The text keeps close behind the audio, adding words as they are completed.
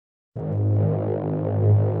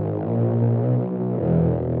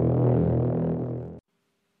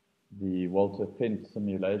Walter Fendt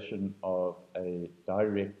simulation of a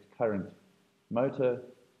direct current motor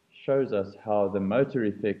shows us how the motor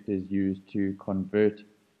effect is used to convert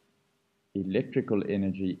electrical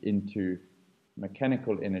energy into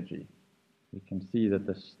mechanical energy. We can see that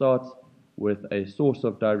this starts with a source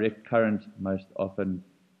of direct current, most often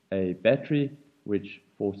a battery, which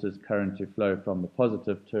forces current to flow from the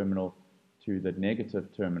positive terminal to the negative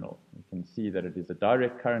terminal. We can see that it is a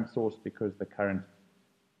direct current source because the current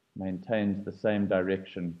maintains the same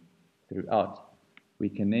direction throughout. We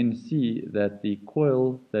can then see that the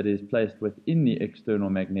coil that is placed within the external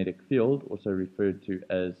magnetic field, also referred to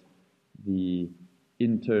as the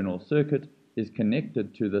internal circuit, is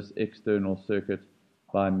connected to this external circuit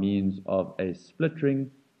by means of a split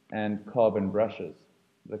ring and carbon brushes.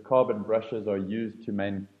 The carbon brushes are used to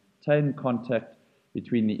maintain contact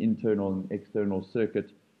between the internal and external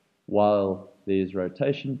circuit while there is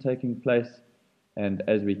rotation taking place. And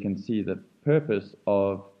as we can see, the purpose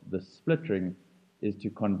of the split ring is to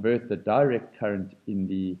convert the direct current in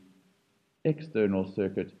the external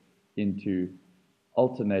circuit into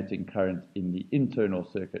alternating current in the internal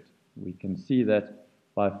circuit. We can see that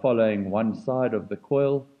by following one side of the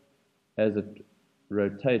coil as it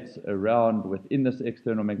rotates around within this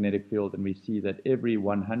external magnetic field, and we see that every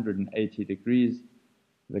 180 degrees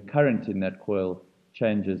the current in that coil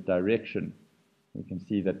changes direction. We can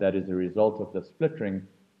see that that is a result of the split ring,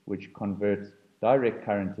 which converts direct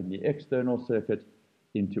current in the external circuit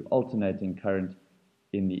into alternating current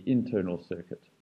in the internal circuit.